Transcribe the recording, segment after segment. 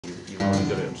already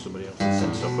got it on somebody else.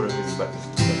 So I put everything back to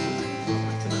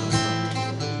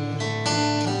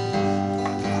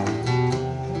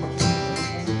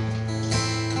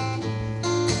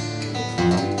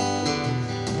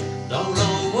Don't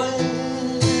know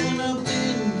when I've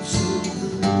been so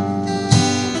blue.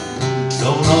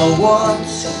 Don't know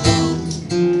what's come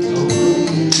over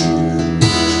you.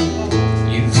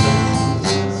 You found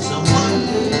someone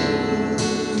new,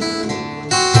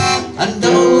 and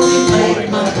don't it make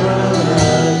my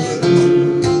eyes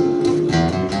blue.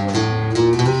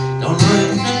 Don't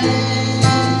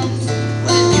recognize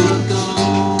when you're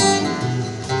gone.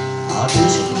 I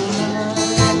just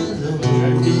cry the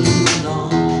whole day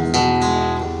long.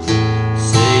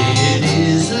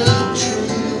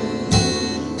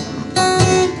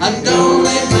 And don't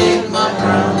it make my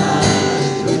brown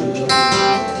eyes blue.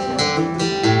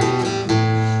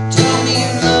 Tell me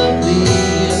you love me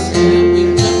and tell me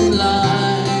them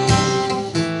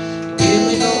lies. Give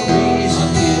me no reason,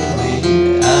 give me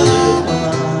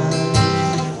alibi.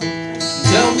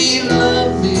 Tell me you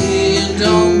love me and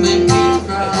don't make me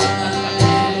cry.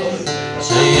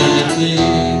 Say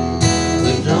anything,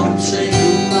 but don't say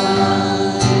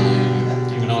goodbye.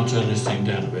 Hang on, I'll turn this thing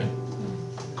down a bit.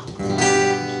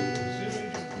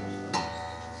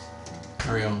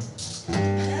 Carry on.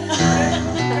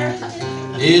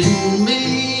 Didn't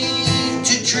mean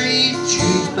to treat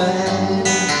you bad.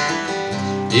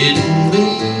 Didn't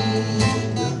mean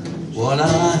what I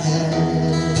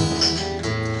had.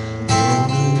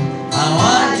 How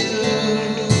I do.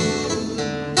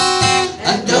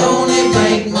 And don't it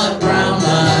make my brown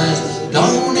eyes?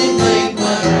 Don't it make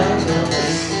my brown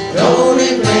eyes? Don't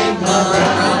it make my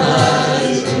brown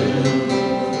eyes blue?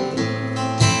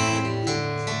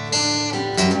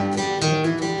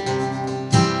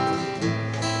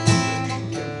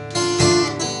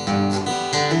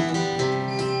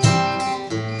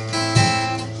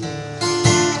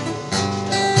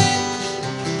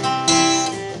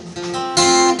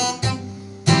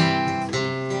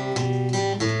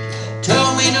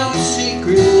 Tell me no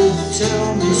secret,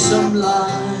 tell me some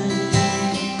lie.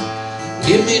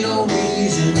 Give me no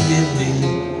reason, give me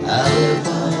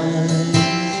alibi.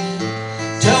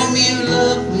 Tell me you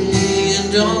love me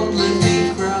and don't let me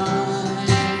cry.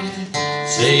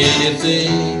 Say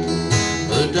anything,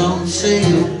 but don't say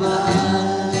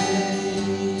goodbye.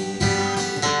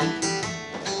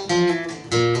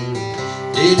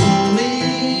 Didn't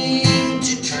mean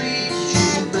to treat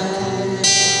you bad.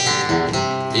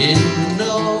 Didn't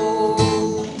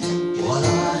know what I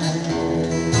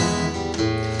had.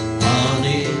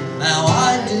 Honey, now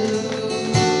I do.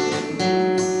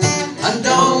 And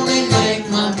don't it make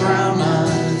my brown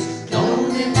eyes?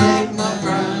 Don't it make my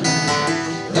brown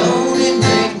eyes? Don't it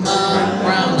make my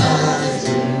brown eyes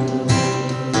blue?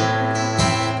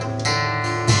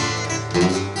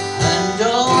 And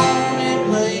don't it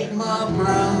make my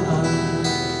brown eyes?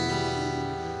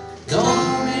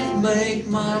 Don't it make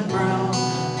my brown eyes?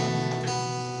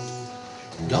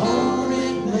 Don't